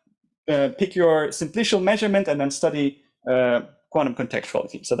then pick your simplicial measurement and then study quantum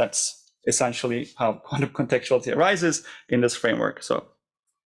contextuality. So that's essentially how quantum contextuality arises in this framework. So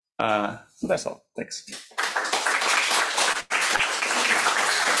that's all. Thanks.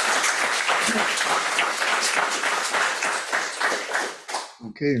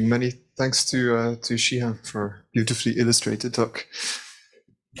 Okay, many thanks to Cihan for beautifully illustrated talk.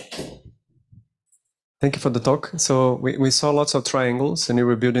 Thank you for the talk. So we saw lots of triangles, and you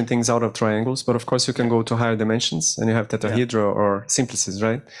were building things out of triangles, but of course you can go to higher dimensions, and you have tetrahedra or simplices,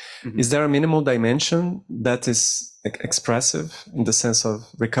 right? Mm-hmm. Is there a minimal dimension that is expressive in the sense of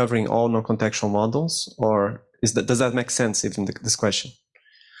recovering all non-contextual models, or does that make sense even this question?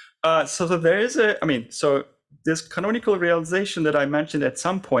 So there is so this canonical realization that I mentioned at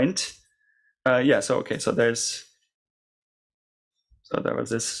some point, so there was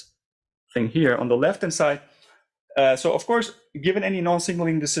this thing here on the left-hand side. So of course, given any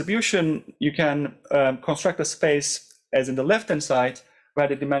non-signaling distribution, you can construct a space as in the left-hand side where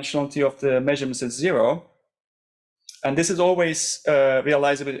the dimensionality of the measurements is 0. And this is always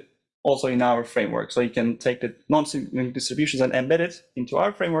realizable also in our framework. So you can take the non-signaling distributions and embed it into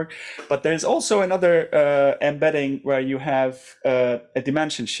our framework. But there's also another embedding where you have a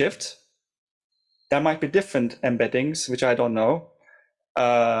dimension shift. There might be different embeddings, which I don't know.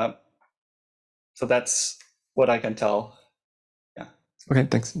 So that's what I can tell. Yeah. Okay,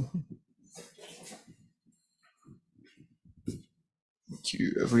 thanks. Thank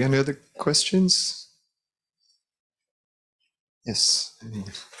you. Have we any other questions? Yes.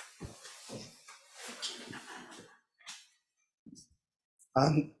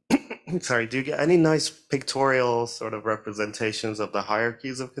 Sorry, do you get any nice pictorial sort of representations of the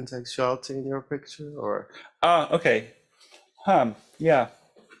hierarchies of contextuality in your picture, or? Okay. Yeah.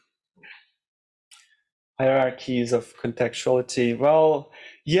 Hierarchies of contextuality. Well,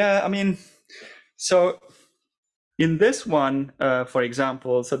 yeah, so in this one, for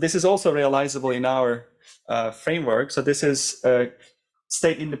example, so this is also realizable in our framework. So this is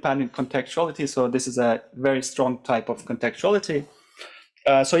state-independent contextuality. So this is a very strong type of contextuality.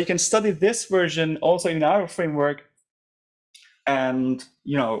 So you can study this version also in our framework and,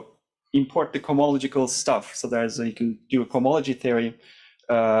 import the cohomological stuff. So you can do a cohomology theory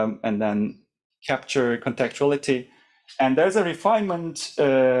and then capture contextuality. And there's a refinement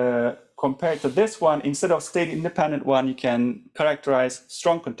compared to this one. Instead of state-independent one, you can characterize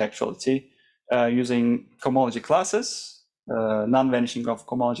strong contextuality using cohomology classes, non-vanishing of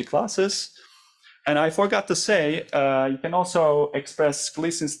cohomology classes. And I forgot to say, you can also express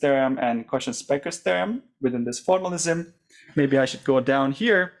Gleason's theorem and Cauchy-Specker's theorem within this formalism. Maybe I should go down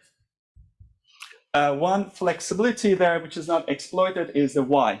here. One flexibility there, which is not exploited, is the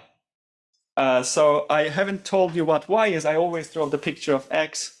y. So I haven't told you what y is. I always draw the picture of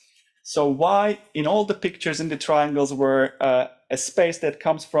x So why in all the pictures in the triangles were a space that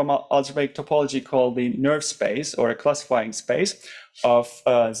comes from an algebraic topology called the nerve space, or a classifying space of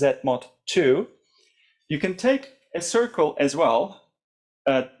Z mod 2. You can take a circle as well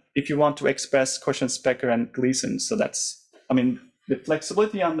if you want to express Cauchy-Specker and Gleason. So that's, I mean, the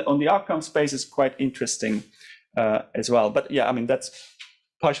flexibility on the outcome space is quite interesting as well. But yeah, I mean, that's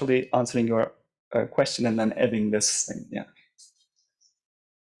partially answering your question and then adding this thing, yeah.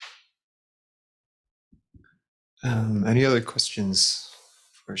 Any other questions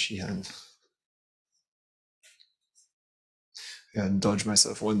for Cihan? Yeah, dodge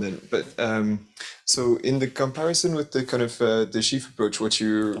myself one then. But so in the comparison with the kind of the sheaf approach, what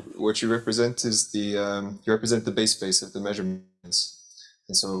you represent is the you represent the base space of the measurements,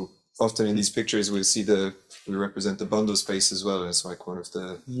 and so often in these pictures we represent the bundle space as well as like one of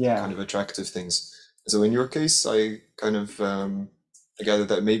the kind of attractive things. So in your case, I kind of I gather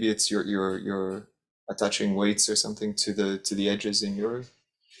that maybe it's your attaching weights or something to the edges in your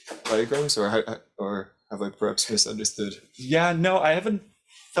diagrams, or have I perhaps misunderstood? Yeah, no, I haven't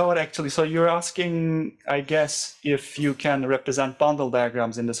thought actually. So you're asking, I guess, if you can represent bundle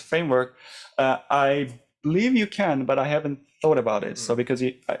diagrams in this framework. I believe you can, but I haven't thought about it. So because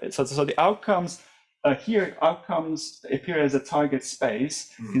so the outcomes here, outcomes appear as a target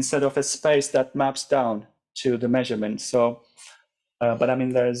space instead of a space that maps down to the measurement. So, but I mean,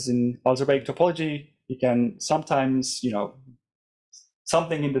 there's in algebraic topology, you can sometimes, you know,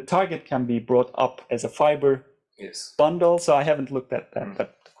 something in the target can be brought up as a fiber bundle. So I haven't looked at that,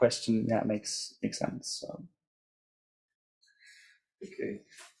 but the question, yeah, makes sense. So. Okay.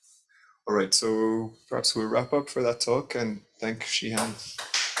 All right. So perhaps we'll wrap up for that talk and thank Cihan.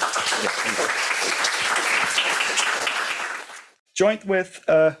 Joined with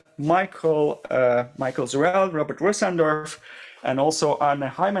Michael Zurel, Robert Raussendorf, and also Arne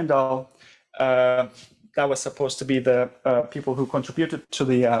Heimendahl. That was supposed to be the people who contributed to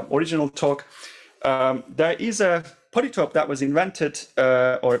the original talk. There is a polytope that was invented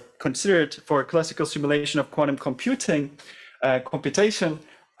or considered for classical simulation of quantum computing, computation,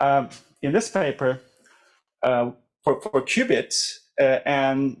 in this paper for qubits.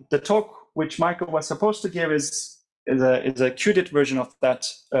 And the talk which Michael was supposed to give is a Qudit version of that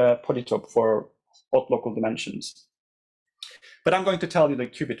polytope for odd local dimensions. But I'm going to tell you the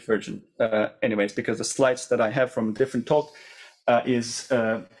qubit version anyways, because the slides that I have from a different talk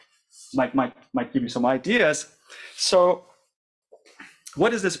might give you some ideas. So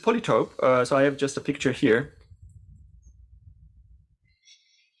what is this polytope? So I have just a picture here,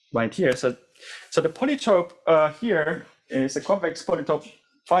 right here. So the polytope here is a convex polytope,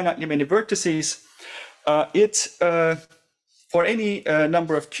 finitely many vertices. For any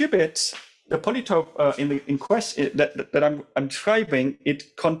number of qubits, the polytope in question that I'm describing,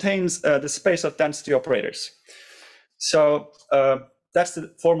 it contains the space of density operators. So that's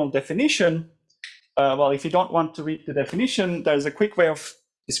the formal definition. Well, if you don't want to read the definition, there's a quick way of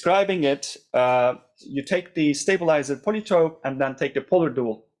describing it. You take the stabilizer polytope and then take the polar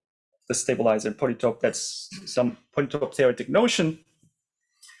dual, the stabilizer polytope. That's some polytope theoretic notion.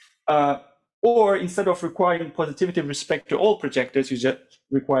 Or instead of requiring positivity with respect to all projectors, you just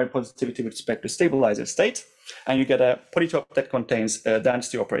require positivity with respect to stabilizer state, and you get a polytope that contains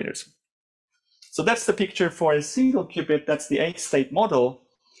density operators. So that's the picture for a single qubit. That's the 8-state model.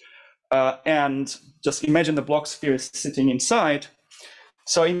 And just imagine the Bloch sphere is sitting inside.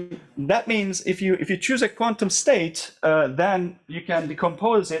 So that means if you choose a quantum state, then you can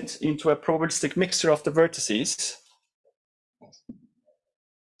decompose it into a probabilistic mixture of the vertices.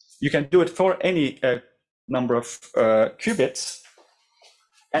 You can do it for any number of qubits.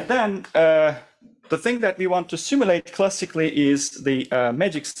 And then the thing that we want to simulate classically is the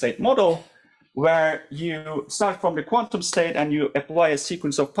magic state model, where you start from the quantum state and you apply a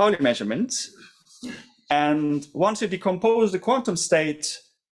sequence of Pauli measurements. And once you decompose the quantum state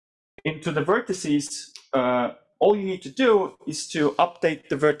into the vertices, all you need to do is to update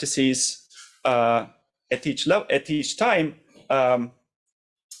the vertices at each time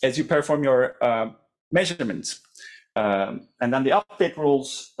as you perform your measurements. And then the update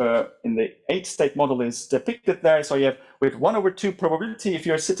rules in the 8-state model is depicted there. So you have with 1/2 probability, if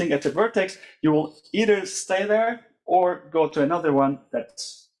you're sitting at the vertex, you will either stay there or go to another one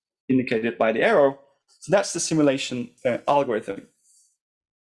that's indicated by the arrow. So that's the simulation algorithm.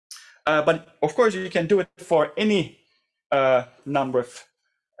 But of course, you can do it for any number of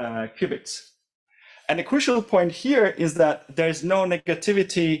qubits. And the crucial point here is that there is no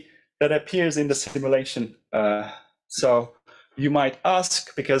negativity that appears in the simulation. So you might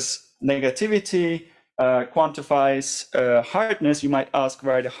ask, because negativity quantifies hardness, you might ask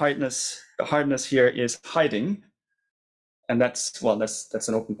where the hardness here is hiding. And that's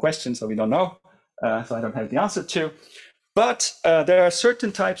an open question, so we don't know. So I don't have the answer to. But there are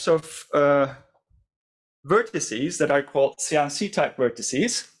certain types of vertices that are called CNC type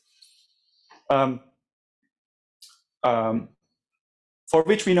vertices, for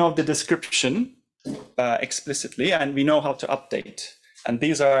which we know the description explicitly, and we know how to update. And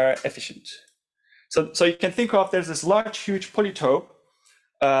these are efficient. So you can think of, there's this large, huge polytope.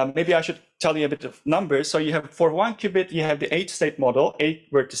 Maybe I should tell you a bit of numbers. So you have, for 1 qubit, you have the 8-state model,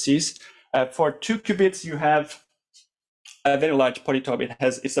 8 vertices. For 2 qubits, you have a very large polytope.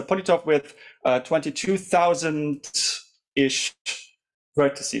 It's a polytope with 22,000-ish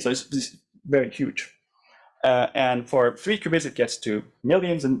vertices. So it's very huge. And for 3 qubits, it gets to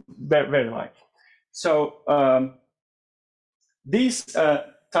millions and very, very large. So these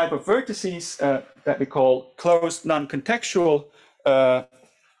type of vertices that we call closed non-contextual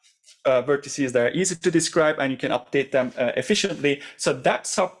vertices, that are easy to describe and you can update them efficiently. So that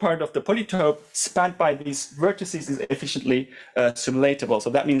subpart of the polytope spanned by these vertices is efficiently simulatable. So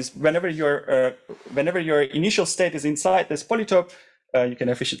that means whenever your initial state is inside this polytope, you can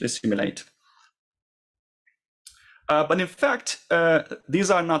efficiently simulate. But in fact, these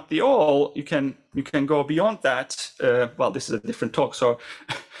are not the all. You can go beyond that. Well, this is a different talk, so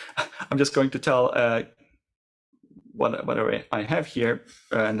I'm just going to tell whatever I have here,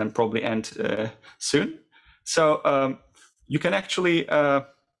 and then probably end soon. So you can actually, sorry,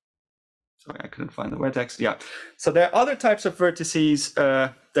 I couldn't find the vertex. Yeah. So there are other types of vertices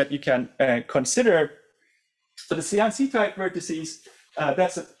that you can consider. So the CNC type vertices,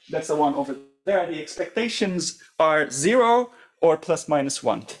 that's the one over there. The expectations are 0 or plus minus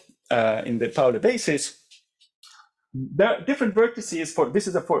 1 in the Pauli basis. There are different vertices for, this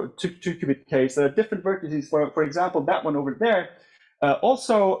is a 2 qubit case. There are different vertices for example, that one over there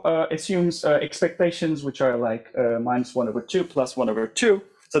also assumes expectations which are like -1/2 plus 1/2.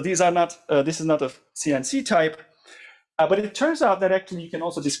 So these are not, this is not a CNC type, but it turns out that actually you can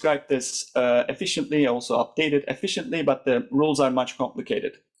also describe this efficiently, also update it efficiently, but the rules are much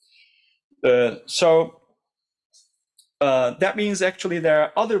complicated. That means actually there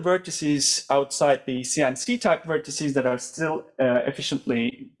are other vertices outside the CNC type vertices that are still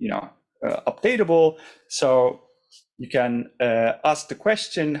efficiently, updatable. So you can ask the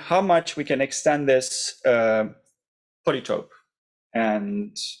question how much we can extend this polytope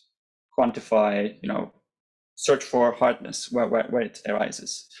and quantify, search for hardness where it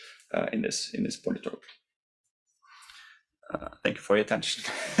arises in this polytope. Thank you for your attention.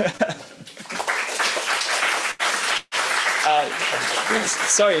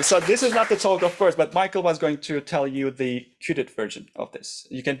 Sorry, so this is not the talk, of course, but Michael was going to tell you the Qudit version of this.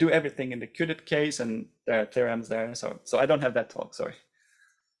 You can do everything in the Qudit case, and there are theorems there. So I don't have that talk, sorry.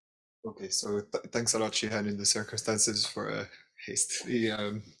 Okay, so thanks a lot, Cihan, in the circumstances for a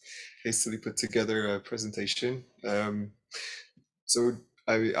hastily put together presentation. So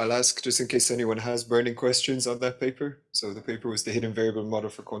I'll ask, just in case anyone has burning questions on that paper. So the paper was the hidden variable model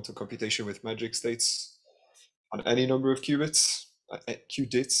for quantum computation with magic states on any number of qubits,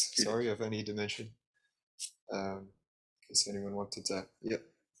 sorry, of any dimension. In case anyone wanted that, yeah.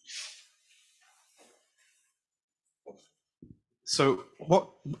 So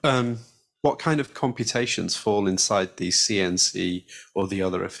what kind of computations fall inside the CNC or the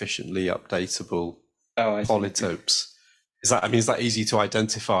other efficiently updatable polytopes? Is that easy to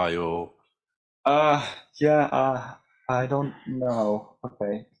identify, or? Yeah, I don't know.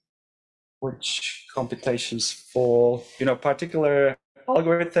 Okay. Which computations fall, particular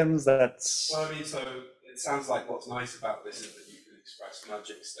algorithms that's... Well, so it sounds like what's nice about this is that you can express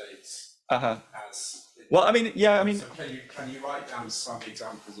magic states as... Well, yeah, So can you write down some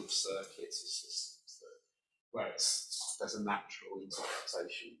examples of circuits or systems where there's a natural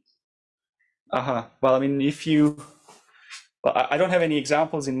interpretation? Well, if you... Well, I don't have any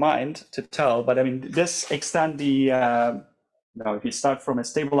examples in mind to tell, but this extend the... if you start from a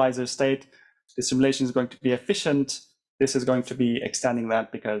stabilizer state, the simulation is going to be efficient. This is going to be extending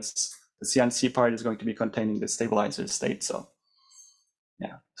that because the CNC part is going to be containing the stabilizer state. So,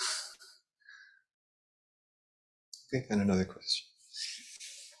 yeah. Okay, and another question.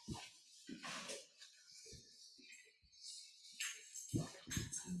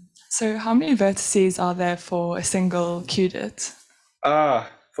 So how many vertices are there for a single qubit?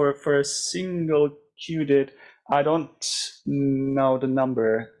 For a single qubit, I don't know the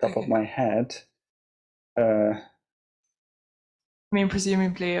number top of my head.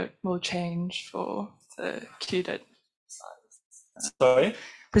 Presumably it will change for the qubit size. Sorry?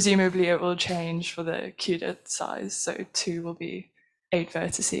 presumably it will change for the Qudit size. So 2 will be 8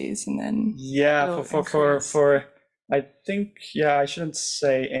 vertices, and then for I think I shouldn't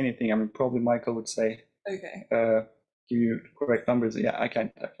say anything. I mean, probably Michael would say. Okay. Give you correct numbers. Yeah, I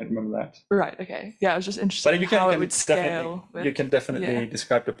can't remember that. Right. Okay. Yeah, I was just interested But in you can, how it would scale. you can definitely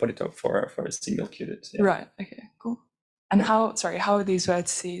describe the polytope for a single Qudit. Yeah. Right. Okay. Cool. And how are these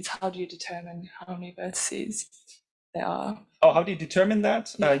vertices? How do you determine how many vertices there are? Oh, how do you determine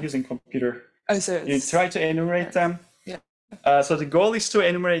that? Using computer. Oh, so you try to enumerate them. Yeah. So the goal is to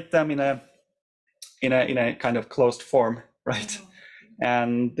enumerate them in a kind of closed form, right?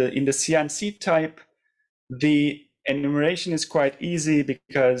 And in the CNC type, the enumeration is quite easy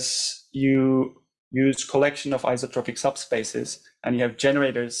because you use collection of isotropic subspaces, and you have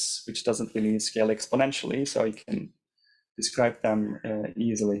generators which doesn't really scale exponentially, so you can describe them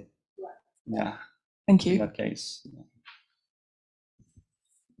easily. Yeah. Thank you. In that case.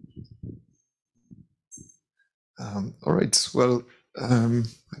 All right. Well, I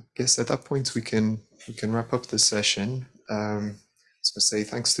guess at that point we can wrap up the session. So say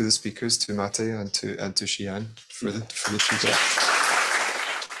thanks to the speakers, to Máté and to Cihan for the feedback.